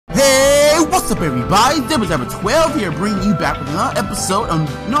What's up, everybody? Zebra12 here, bringing you back with another episode of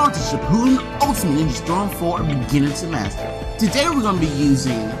Naruto Shippuden Ultimate Ninja Storm for Beginner to Master. Today we're going to be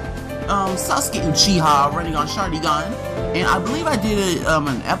using Sasuke Uchiha Rinne Sharingan, and I believe I did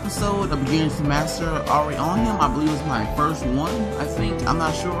an episode of Beginner to Master already on him. I believe it was my first one, I think. I'm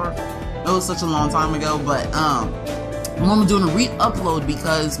not sure. It was such a long time ago, but I'm doing a re-upload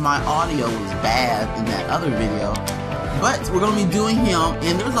because my audio was bad in that other video. But we're going to be doing him,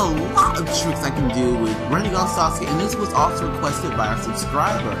 and there's a lot of tricks I can do with Rinne Sasuke, and this was also requested by a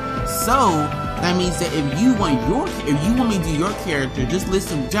subscriber. So that means that if you want me to do your character, just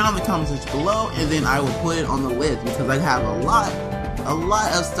listen down in the comment section below, and then I will put it on the list because I have a lot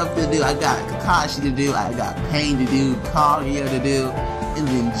of stuff to do. I got Kakashi to do, I got Pain to do, Kaguya to do, and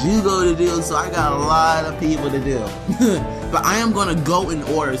then Jugo to do. So I got a lot of people to do. But I am going to go in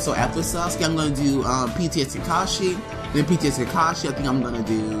order. So after Sasuke, I'm going to do PTS Kakashi. Then PTS Kakashi, I think I'm gonna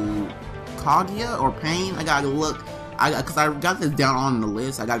do Kaguya or Pain. I gotta look, cause I got this down on the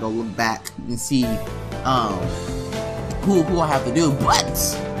list. I gotta go look back and see who I have to do. But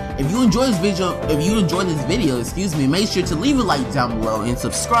if you enjoy this video, excuse me, make sure to leave a like down below and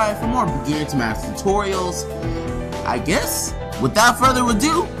subscribe for more beginner to master tutorials. I guess without further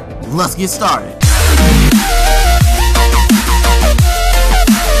ado, let's get started.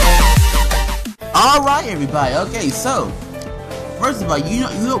 Alright, everybody. Okay, so first of all, we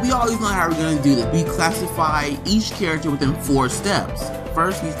always know how we're going to do this. We classify each character within 4 steps.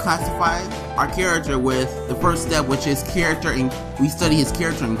 First, we classify our character with the first step, which is we study his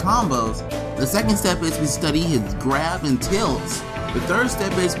character in combos. The second step is we study his grab and tilts. The third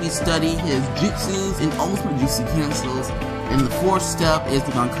step is we study his jutsus and ultimate jutsu cancels. And the fourth step is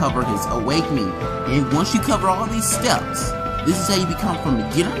we're going to cover his awakening. And once you cover all these steps, this is how you become from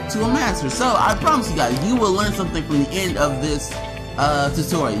beginner to a master. So I promise you guys, you will learn something from the end of this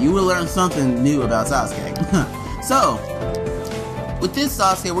tutorial. You will learn something new about Sasuke. So with this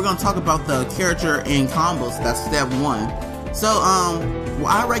Sasuke, we're going to talk about the character in combos. That's step 1. So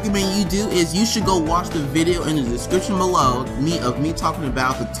what I recommend you do is you should go watch the video in the description below of me talking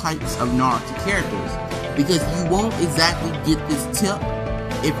about the types of Naruto characters, because you won't exactly get this tip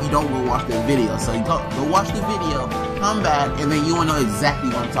if you don't go watch the video. So you go watch the video, come back, and then you will know exactly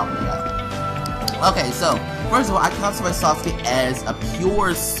what I'm talking about. Okay, so first of all, I classify Sasuke as a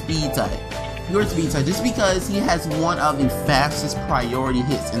pure speed type. Pure speed type, just because he has one of the fastest priority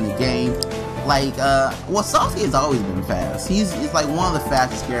hits in the game. Like, well, Sasuke has always been fast. He's like one of the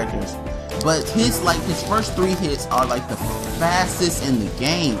fastest characters. But his first 3 hits are like the fastest in the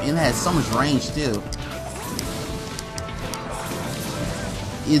game, and it has so much range too.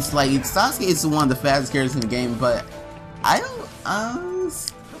 It's like Sasuke is one of the fastest characters in the game, but I don't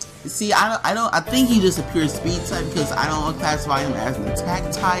see. I think he just a pure speed type, because I don't classify him as an attack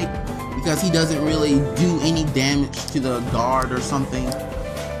type, because he doesn't really do any damage to the guard or something.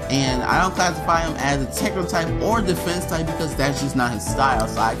 And I don't classify him as a technical type or defense type, because that's just not his style.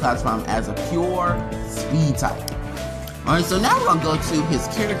 So I classify him as a pure speed type. Alright, so now we're gonna go to his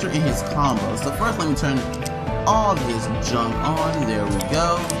character and his combos. So first, let me turn all this junk on. There we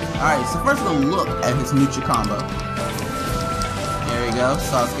go. Alright, so first we're gonna look at his neutral combo. There we go,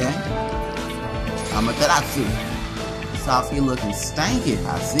 Sasuke. Amaterasu. Sasuke looking stanky.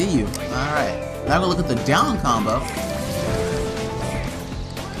 I see you. Alright. Now we're gonna look at the down combo.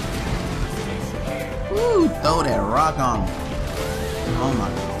 Woo! Throw that rock on him. Oh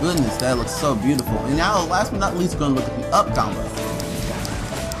my goodness, that looks so beautiful. And now, last but not least, we're gonna look at the up combo.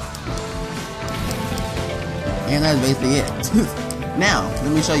 And that's basically it. Now,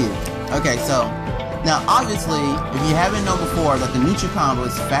 let me show you. Okay, so now obviously, if you haven't known before, that the neutral combo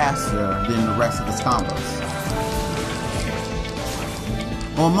is faster than the rest of his combos.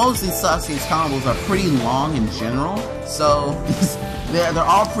 Well, most of these Sasuke's combos are pretty long in general, so they're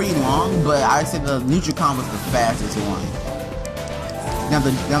all pretty long. But I say the neutral combo is the fastest one. Now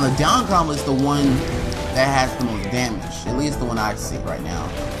the down combo is the one that has the most damage, at least the one I see right now.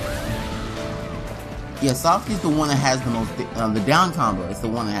 Yeah, Sasuke's the one that has the most, the down combo is the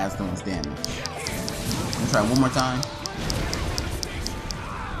one that has the most damage. Let me try one more time.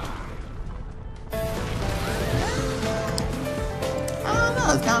 I don't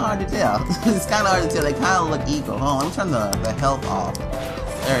know, it's kind of hard to tell. It's kind of hard to tell, they kind of look equal. Hold on, let me turn the health off.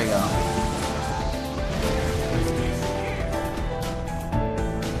 There we go.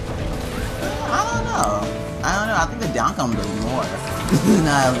 I don't know, I think the down combo does more.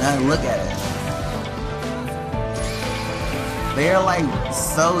 now I look at it. They're like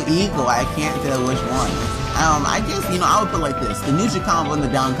so equal, I can't tell which one. I guess, I would put it like this. The neutral combo and the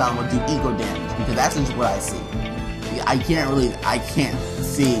down combo do equal damage, because that's just what I see. I can't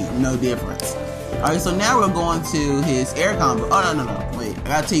see no difference. Alright, so now we're going to his air combo. Oh, no, wait. I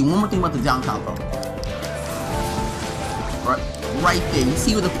gotta tell you one more thing about the down combo. Right there. You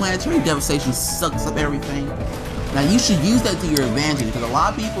see where the planetary devastation sucks up everything? Now, you should use that to your advantage, because a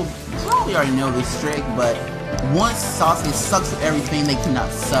lot of people probably already know this trick, but once Sasuke sucks up everything, they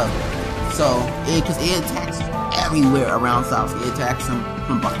cannot sub it. So, because it attacks everywhere around Sasuke. It attacks him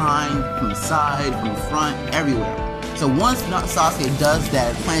from behind, from the side, from the front, everywhere. So once Sasuke does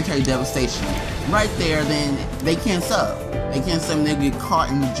that planetary devastation, right there, then they can't sub. They can't sub, and they get caught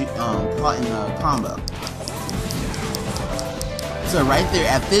in combo. So right there,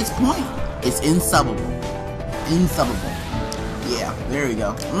 at this point, it's insubbable. Insubbable. Yeah, there we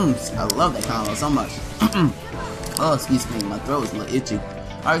go. I love that combo so much. Oh, excuse me, my throat is a little itchy.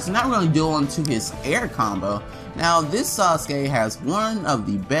 Alright, so now we're going to go on to his air combo. Now, this Sasuke has one of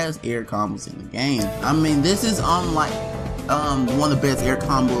the best air combos in the game. I mean, this is unlike one of the best air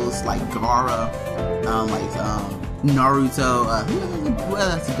combos like Gaara, Naruto. Well,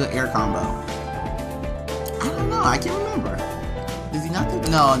 that's a good air combo. I don't know, I can't remember. Does he not do?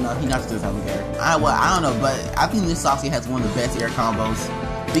 No, he not does have a air. I don't know, but I think this Sasuke has one of the best air combos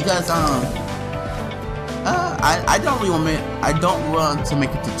because I don't want to make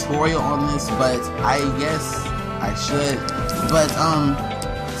a tutorial on this, but I guess I should. But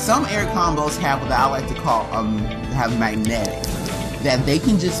some air combos have what I like to call have magnetic, that they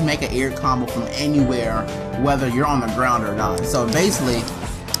can just make an air combo from anywhere, whether you're on the ground or not. So basically,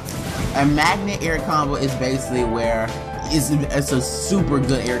 a magnet air combo is basically where it's a super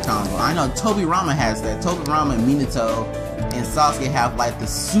good air combo. I know Tobirama has that. Tobirama and Minato and Sasuke have like the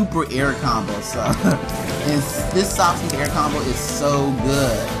super air combo. So and this Sasuke air combo is so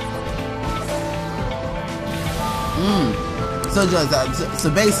good. So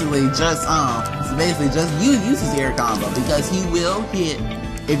basically just use his air combo, because he will hit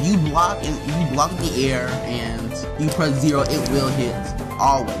if you block in the air and you press 0, it will hit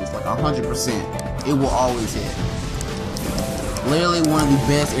always, like 100%. It will always hit. Literally one of the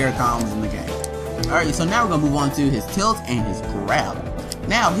best air combos in the game. Alright, so now we're gonna move on to his tilt and his grab.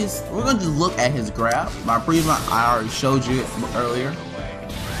 Now we're gonna just look at his grab. My previous one, I already showed you earlier.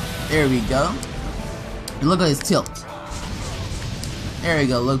 There we go. And look at his tilt. There we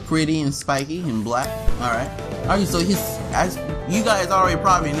go. Look pretty and spiky and black. Alright. Alright, so as you guys already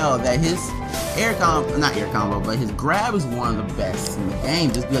probably know that his but his grab is one of the best in the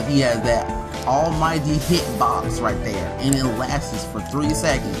game, just because he has that almighty hitbox right there, and it lasts for 3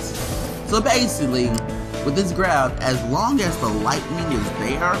 seconds. So basically, with this grab, as long as the lightning is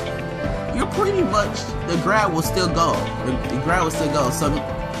there, you're pretty much, the grab will still go. The grab will still go. So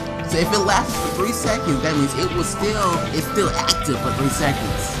if it lasts for 3 seconds, that means it's still active for 3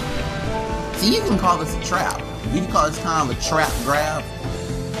 seconds. So you can call this a trap. You can call this kind of a trap grab,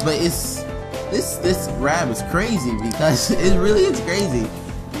 but this grab is crazy, because it really is crazy.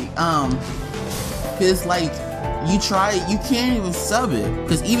 Cause like you can't even sub it,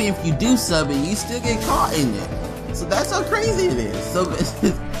 because even if you do sub it, you still get caught in it. So that's how crazy it is. So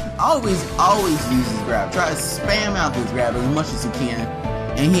always use this grab. Try to spam out this grab as much as you can.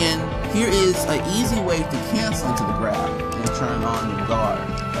 And here is an easy way to cancel into the grab and turn on the guard.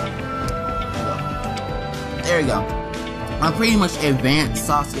 There you go. Pretty much advanced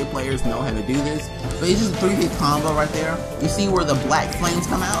Sasuke players know how to do this, but it's just a 3-hit combo right there. You see where the black flames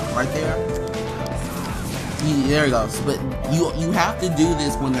come out? Right there. There it goes. But you have to do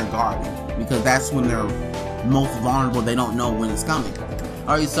this when they're guarding, because that's when they're most vulnerable. They don't know when it's coming.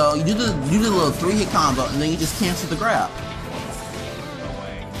 Alright, so you do the little 3-hit combo, and then you just cancel the grab.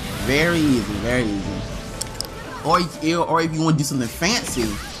 Very easy, very easy. Or if you want to do something fancy,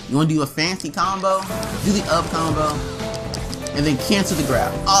 you want to do a fancy combo, do the up combo, and then cancel the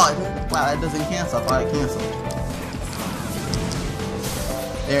grab. Oh, wow, that doesn't cancel. I thought it canceled.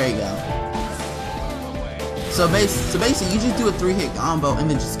 There you go. So basically, you just do a 3-hit combo and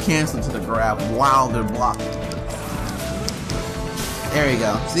then just cancel to the grab while they're blocking. There you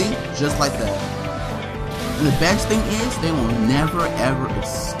go. See? Just like that. And the best thing is, they will never ever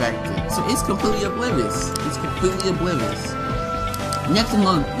expect it. So it's completely oblivious. It's completely oblivious. Next we're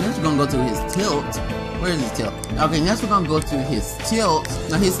gonna go to his tilt. Where is his tilt? Okay, next we're gonna go to his tilt.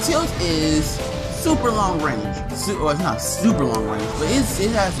 Now his tilt is super long range. Well, it's not super long range, but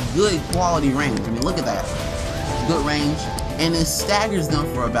it has good quality range. I mean, look at that. Good range, and it staggers them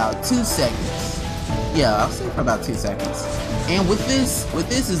for about 2 seconds. Yeah, I'll say for about 2 seconds. And with this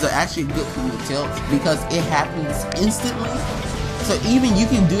is actually a good form of tilt, because it happens instantly. So even you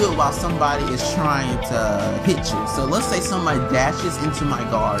can do it while somebody is trying to hit you. So let's say somebody dashes into my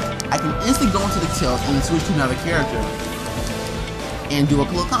guard. I can instantly go into the tilt and switch to another character and do a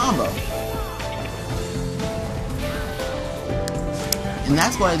little combo. And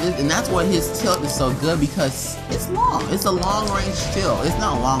that's why his tilt is so good, because it's long. It's a long range tilt. It's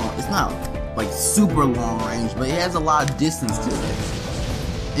not long. It's not like super long range, but it has a lot of distance to it.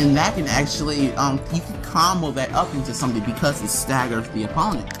 And that can actually you can combo that up into something because it staggers the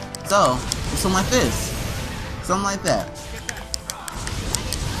opponent. So something like this, something like that.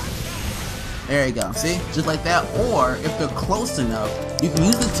 There you go. See, just like that. Or if they're close enough, you can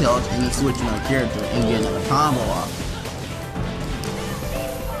use the tilt and then switch another character and get another combo off.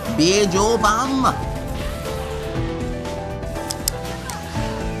 Big old bomb.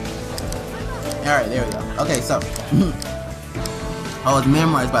 Alright, there we go. Okay, so oh, it's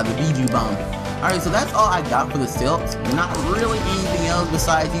memorized by the Biju bomb. Alright, so that's all I got for the tilt. Not really anything else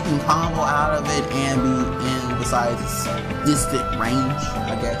besides you can combo out of it and besides distant range,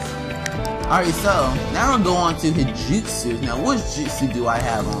 I guess. Alright, so now we'll go on to his jutsus. Now, which jutsu do I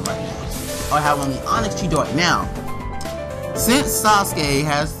have on right now? I have on the Onyx Chidori. Now, since Sasuke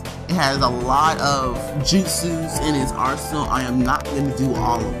has a lot of jutsus in his arsenal, I am not going to do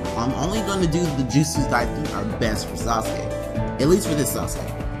all of them. I'm only going to do the jutsus that I think are best for Sasuke. At least for this Sasuke.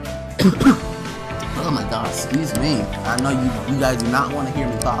 Oh my god, excuse me. I know you guys do not want to hear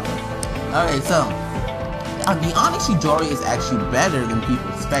me talking. Alright, so the Onyx Chidori is actually better than people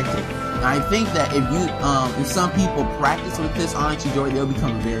expected. And I think that if some people practice with this Onyx Chidori, they'll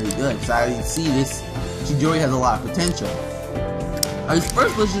become very good. So I see this Chidori has a lot of potential.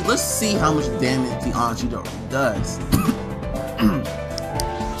 First, let's see how much damage the Onyx Chidori does.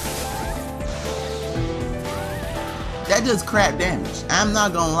 That does crap damage. I'm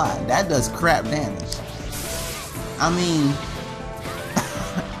not gonna lie, that does crap damage. I mean,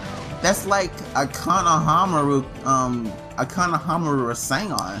 that's like a Konohamaru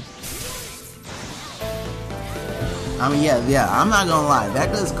Rasengan. I mean, yeah, I'm not gonna lie,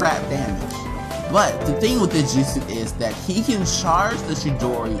 that does crap damage. But the thing with this jutsu is that he can charge the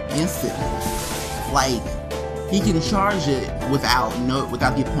Chidori instantly. Like, he can charge it without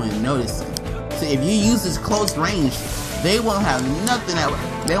the opponent noticing. So if you use this close range, they won't have nothing.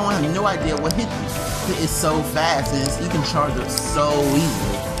 They won't have no idea what hit you. It's so fast, and you can charge it so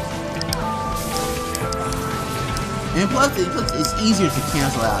easily. And plus, it's easier to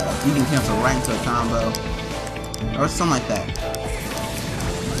cancel out of. You can cancel right into a combo or something like that.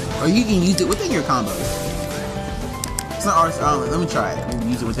 Or you can use it within your combos. Let me try it. Maybe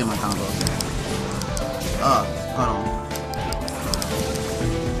use it within my combos. Hold on.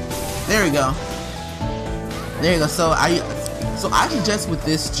 There we go. There you go. So I suggest with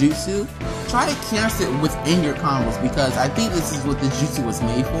this jutsu, try to cancel it within your combos, because I think this is what the jutsu was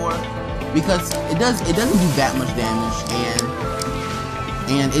made for. Because it doesn't do that much damage,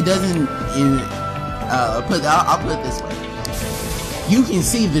 and it doesn't. I'll put it this way. You can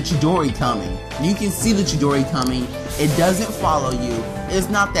see the Chidori coming. It doesn't follow you. It's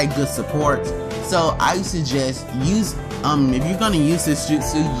not that good support. So I suggest use if you're gonna use this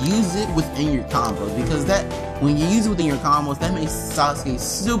jutsu, use it within your combos, because when you use it within your combos, that makes Sasuke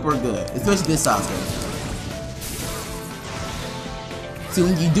super good, especially this Sasuke. So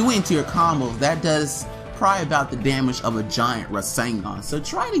when you do it into your combos, that does probably about the damage of a giant Rasengan. So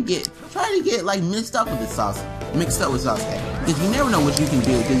try to get like mixed up with Sasuke, because you never know what you can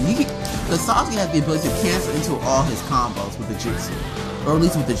do. Because Sasuke has the ability to cancel into all his combos with the jutsu, or at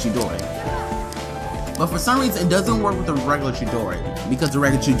least with the Chidori. But for some reason, it doesn't work with the regular Chidori, because the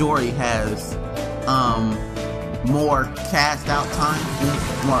regular Chidori has more cast out time,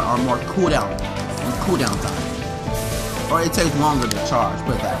 more cooldown time, or it takes longer to charge.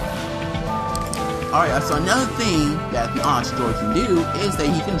 Put it that way. Alright, so another thing that the Onyx Chidori can do is that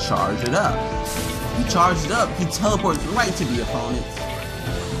he can charge it up. He charges it up, he teleports right to the opponent,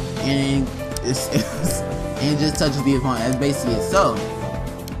 and it just touches the opponent. That's basically it. So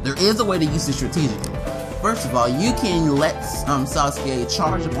there is a way to use it strategically. First of all, you can let Sasuke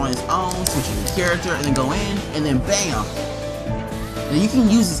charge up on his own, switch the character, and then go in, and then bam! And you can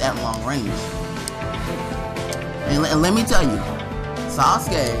use this at long range. And let me tell you,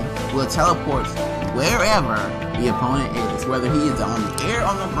 Sasuke will teleport wherever the opponent is, whether he is on the air or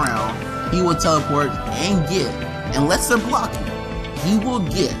on the ground. He will teleport and get, unless they're blocking, he will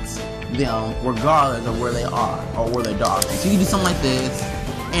get them regardless of where they are or where they're dodging. So you can do something like this,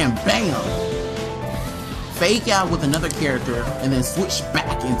 and bam! Fake out with another character, and then switch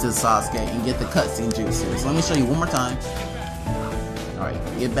back into Sasuke and get the cutscene jutsu. So let me show you one more time. Alright,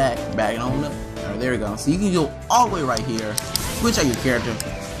 get back on up. Alright, there we go. So you can go all the way right here, switch out your character,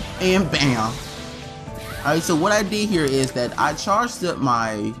 and bam. Alright, so what I did here is that I charged up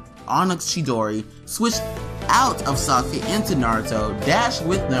my Onyx Chidori, switched out of Sasuke into Naruto, dashed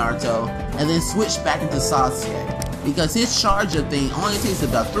with Naruto, and then switched back into Sasuke. Because his charge up thing only takes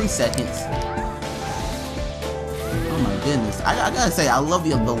about 3 seconds. Oh my goodness. I gotta say, I love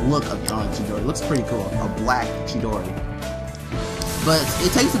the look of the Onyx Chidori. It looks pretty cool. A black Chidori. But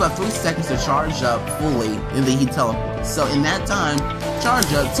it takes about 3 seconds to charge up fully, and then he teleports. So in that time,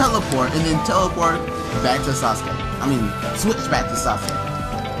 charge up, teleport, and then teleport back to Sasuke. I mean, switch back to Sasuke.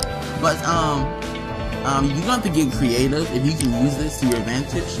 But you're gonna have to get creative if you can use this to your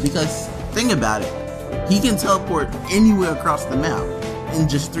advantage. Because think about it, he can teleport anywhere across the map in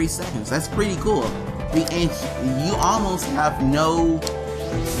just 3 seconds. That's pretty cool. And you almost have no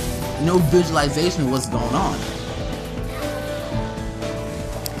visualization of what's going on.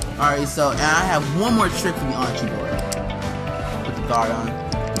 Alright, so and I have one more trick for the Onyx Chidori. Put the guard on.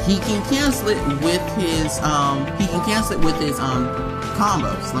 He can cancel it with his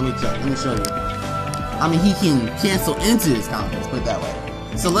combos. Let me show you. I mean, he can cancel into his combos, put it that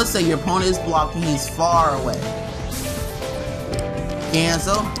way. So let's say your opponent is blocking, he's far away.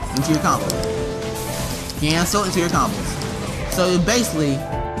 Cancel into your combos. Cancel into your combos. So basically,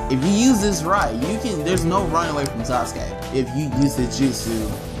 if you use this right, there's no running away from Sasuke. If you use the jutsu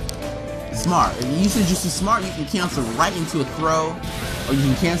smart. If you use the jutsu smart, you can cancel right into a throw, or you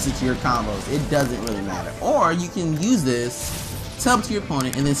can cancel to your combos. It doesn't really matter. Or you can use this, tell to your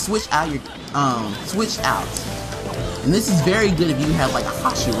opponent, and then switch out your And this is very good if you have like a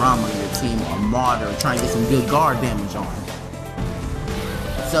Hashirama on your team or Madrara trying to get some good guard damage on.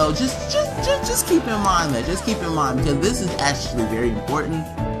 So just keep in mind that. Just keep in mind, because this is actually very important.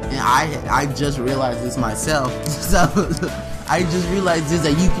 And I just realized this myself. So I just realized this,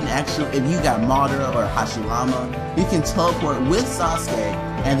 that you can actually, if you got Madrara or Hashirama, you can teleport with Sasuke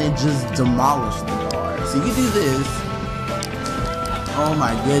and then just demolish the guard. So you do this. Oh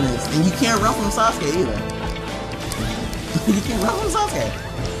my goodness. And you can't run from Sasuke either. You can't run from Sasuke.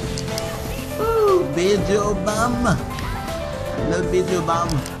 Woo, video bomb. No video bomb.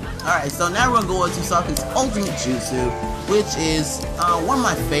 Alright, so now we're going to go into Sasuke's ultimate jutsu, which is one of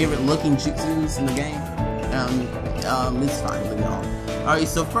my favorite looking jutsus in the game. It's fine, leave it on. Alright,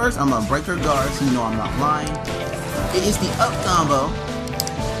 so first I'm gonna break her guard so you know I'm not lying. It is the up combo.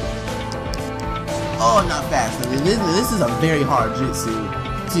 Oh, not fast. This is a very hard jutsu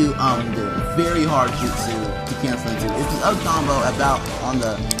to do. Very hard jutsu to cancel into. It's the up combo about on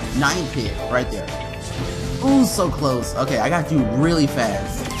the 9th hit right there. Ooh, so close. Okay, I gotta do really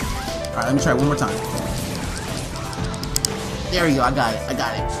fast. Alright, let me try one more time. There we go, I got it.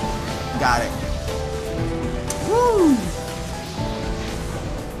 Got it. Woo!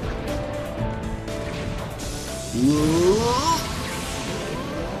 Ooh.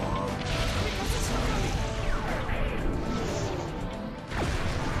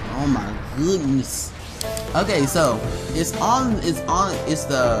 Oh my goodness. Okay, so it's the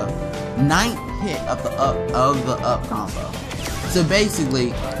 9th hit of the up combo. So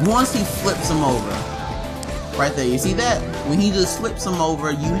basically, once he flips him over, right there, you see that? When he just flips him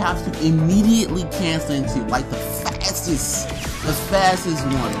over, you have to immediately cancel into like the fastest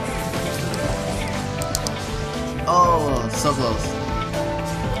one. Oh, so close.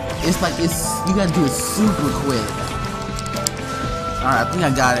 It's like you gotta do it super quick. Alright, I think I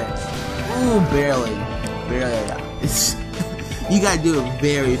got it. Ooh, barely. You gotta do it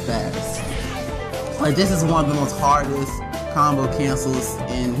very fast. Like, this is one of the most hardest combo cancels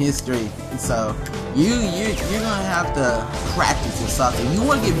in history. And so you're gonna have to practice with Sasuke. If you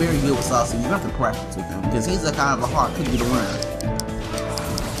want to get very good with Sasuke, you're gonna have to practice with him, because he's a kind of a hard cookie to learn.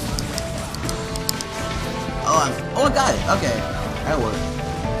 Oh, I got it. Okay, that worked.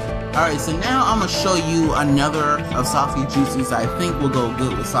 Alright, so now I'm gonna show you another of Sasuke jutsus I think will go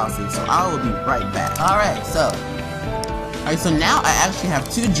good with Sasuke. So I will be right back. Alright, so now I actually have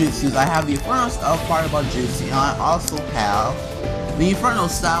two jutsus. I have the Inferno style Fireball jutsu, and I also have the Inferno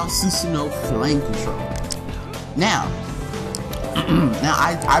style Susanoo Flame Control. Now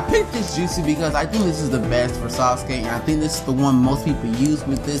I picked this jutsu because I think this is the best for Sasuke, and I think this is the one most people use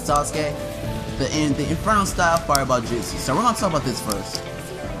with this Sasuke. The Inferno style Fireball jutsu. So we're gonna talk about this first.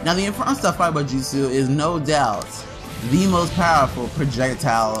 Now, the Inferno style Fireball jutsu is no doubt the most powerful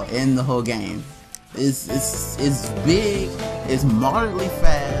projectile in the whole game. It's big, it's moderately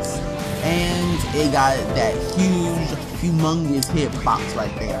fast, and it got that humongous hitbox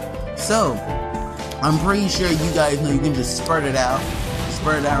right there. So I'm pretty sure you guys know you can just spurt it out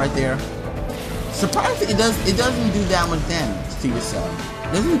right there. Surprisingly, it doesn't do that much damage to yourself.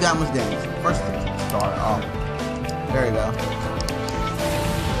 It doesn't do that much damage. First, start off. There you go.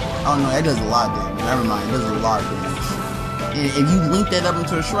 Oh no, that does a lot of damage. Never mind, it does a lot of damage. And if you link that up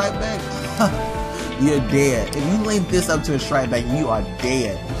into a strike back, you're dead. If you link this up to a strike back, you are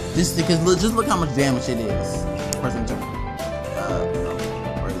dead. Just because just look how much damage it is. Person turn.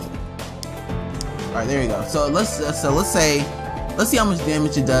 Where is it? All right, there you go. So let's see how much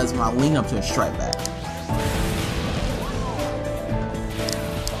damage it does when I link up to a strike back.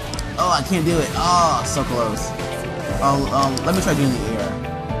 Oh, I can't do it. Oh, so close. Let me try doing the air.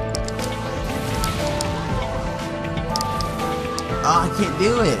 Oh, I can't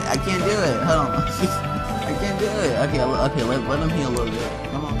do it. I can't do it. Hold on. I can't do it. Okay, let him heal a little bit.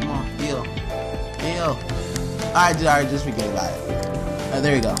 Come on, heal. Alright, just forget about it.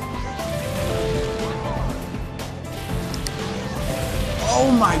 There you go.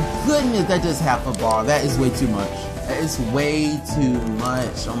 Oh my goodness, that just half a bar. That is way too much. That is way too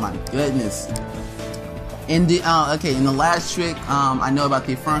much. Oh my goodness. And okay, in the last trick I know about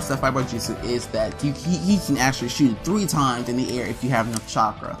the Inferno Stuff Fiber Jutsu is that he can actually shoot it 3 times in the air if you have enough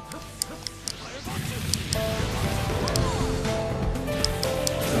chakra.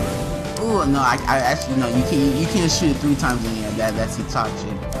 Ooh, no, I actually no, you can't shoot it 3 times in the air. That's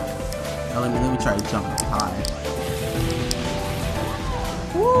Itachi. Now let me try to jump up high.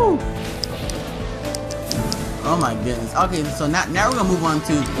 Woo! Oh my goodness. Okay, so now we're gonna move on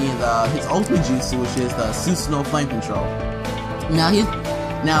to his ultimate jutsu, which is the Susanoo Flame Control.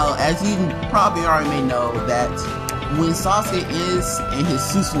 Now, as you probably already may know, that when Sasuke is in his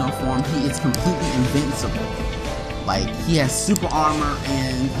Susanoo form, he is completely invincible. Like, he has super armor,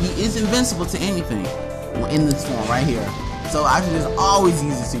 and he is invincible to anything in this form right here. So I should just always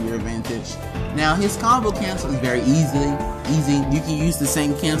use this to your advantage. Now, his combo cancel is very easy. You can use the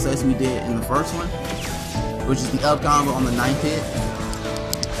same cancel as we did in the first one, which is the up combo on the 9th hit.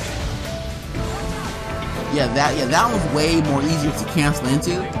 Yeah, that one's way more easier to cancel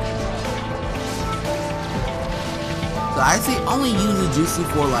into. So I say only use the jutsu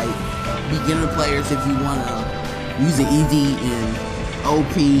for like beginner players if you wanna use the ED and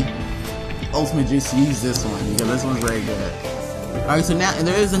OP Ultimate Jutsu. Use this one because this one's very good. Alright, so now, and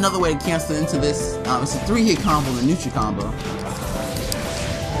there is another way to cancel into this. It's a 3-hit combo, the Neutral combo.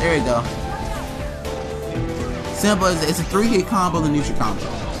 There you go. Simple as it's a 3-hit combo, the Neutral combo.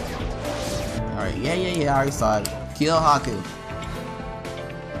 Alright, yeah, I already saw it. Kill Haku.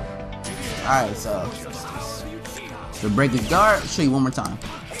 Alright, so to break his guard, show you one more time.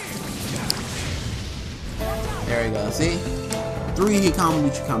 There you go, see? 3-hit combo,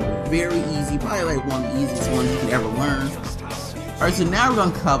 Neutral combo. Very easy, probably like one of the easiest ones you can ever learn. Alright, so now we're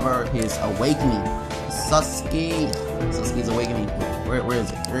gonna cover his awakening. Sasuke's awakening. Where is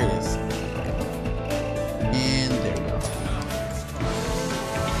it? There it is. And there we go.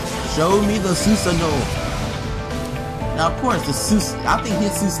 Show me the Susanoo. Now, of course, I think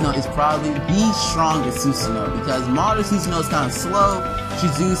his Susanoo is probably the strongest Susanoo because modern Susanoo is kind of slow,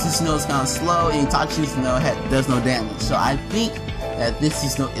 Shizu Susanoo is kind of slow, and Itachi Susanoo does no damage. So I think that this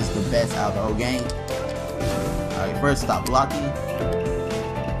Susanoo is the best out of the whole game. Alright, first stop blocking.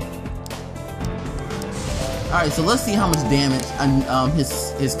 Alright, so let's see how much damage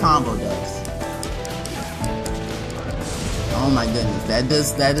his combo does. Oh my goodness,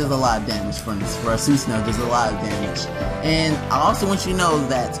 that is a lot of damage for a Susanoo. Does a lot of damage. And I also want you to know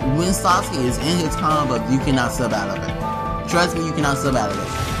that when Sasuke is in his combo, you cannot sub out of it. Trust me, you cannot sub out of it.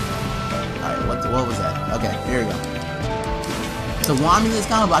 Alright, what was that? Okay, here we go. So while I'm in this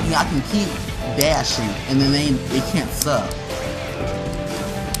combo, I can keep dashing, and then it can't sub.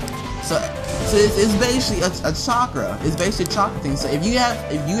 So it's basically a chakra. It's basically a chakra thing. So if you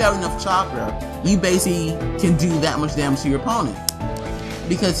have enough chakra, you basically can do that much damage to your opponent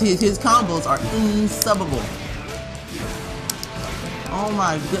because his combos are unsubbable. Oh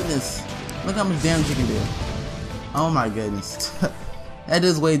my goodness! Look how much damage you can do. Oh my goodness, that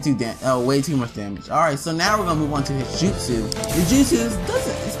is way too much damage. All right, so now we're gonna move on to his jutsu. The jutsu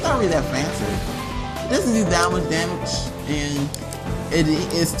it's not really that fancy. It doesn't do that much damage, and it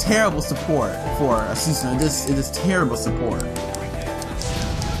is terrible support for a Susanoo. It is terrible support.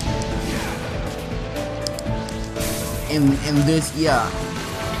 In this, yeah,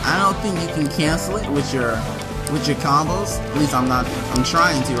 I don't think you can cancel it with your combos. At least I'm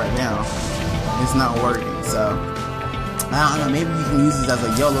trying to right now. It's not working, so I don't know. Maybe you can use this as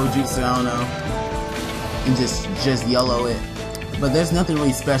a YOLO jutsu. I don't know, and just YOLO it. But there's nothing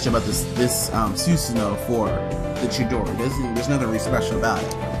really special about this Susanoo for the Chidori. There's nothing really special about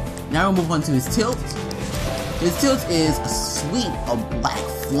it. Now we'll move on to his tilt. His tilt is a sweep of black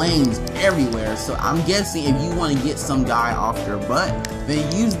flames everywhere. So I'm guessing if you want to get some guy off your butt,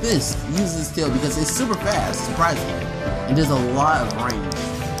 then use this tilt because it's super fast, surprisingly. It does a lot of range.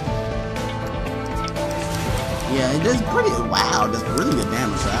 Yeah, it does pretty, wow, that's really good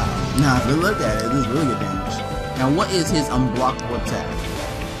damage. Wow. Now, if you look at it, it does really good damage. Now, what is his unblockable attack?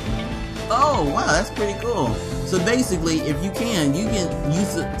 Oh, wow, that's pretty cool. So basically, if you can use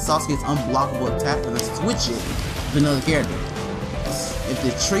Sasuke's unblockable attack and then switch it with another character. If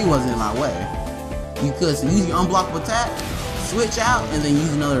the tree wasn't in my way, you could use your unblockable attack, switch out, and then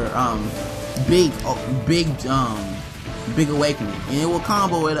use another big awakening, and it will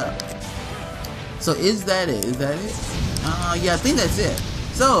combo it up. So is that it? Is that it? Yeah, I think that's it.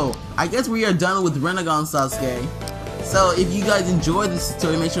 So I guess we are done with Rinnegan Sasuke. So if you guys enjoyed this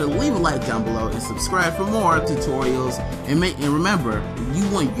tutorial, make sure to leave a like down below and subscribe for more tutorials. And remember, if you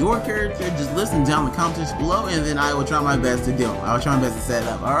want your character, just listen down in the comments below, and then I will try my best to do it. I will try my best to set it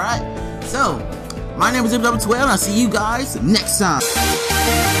up. Alright? So, my name is MW12, and I'll see you guys next time.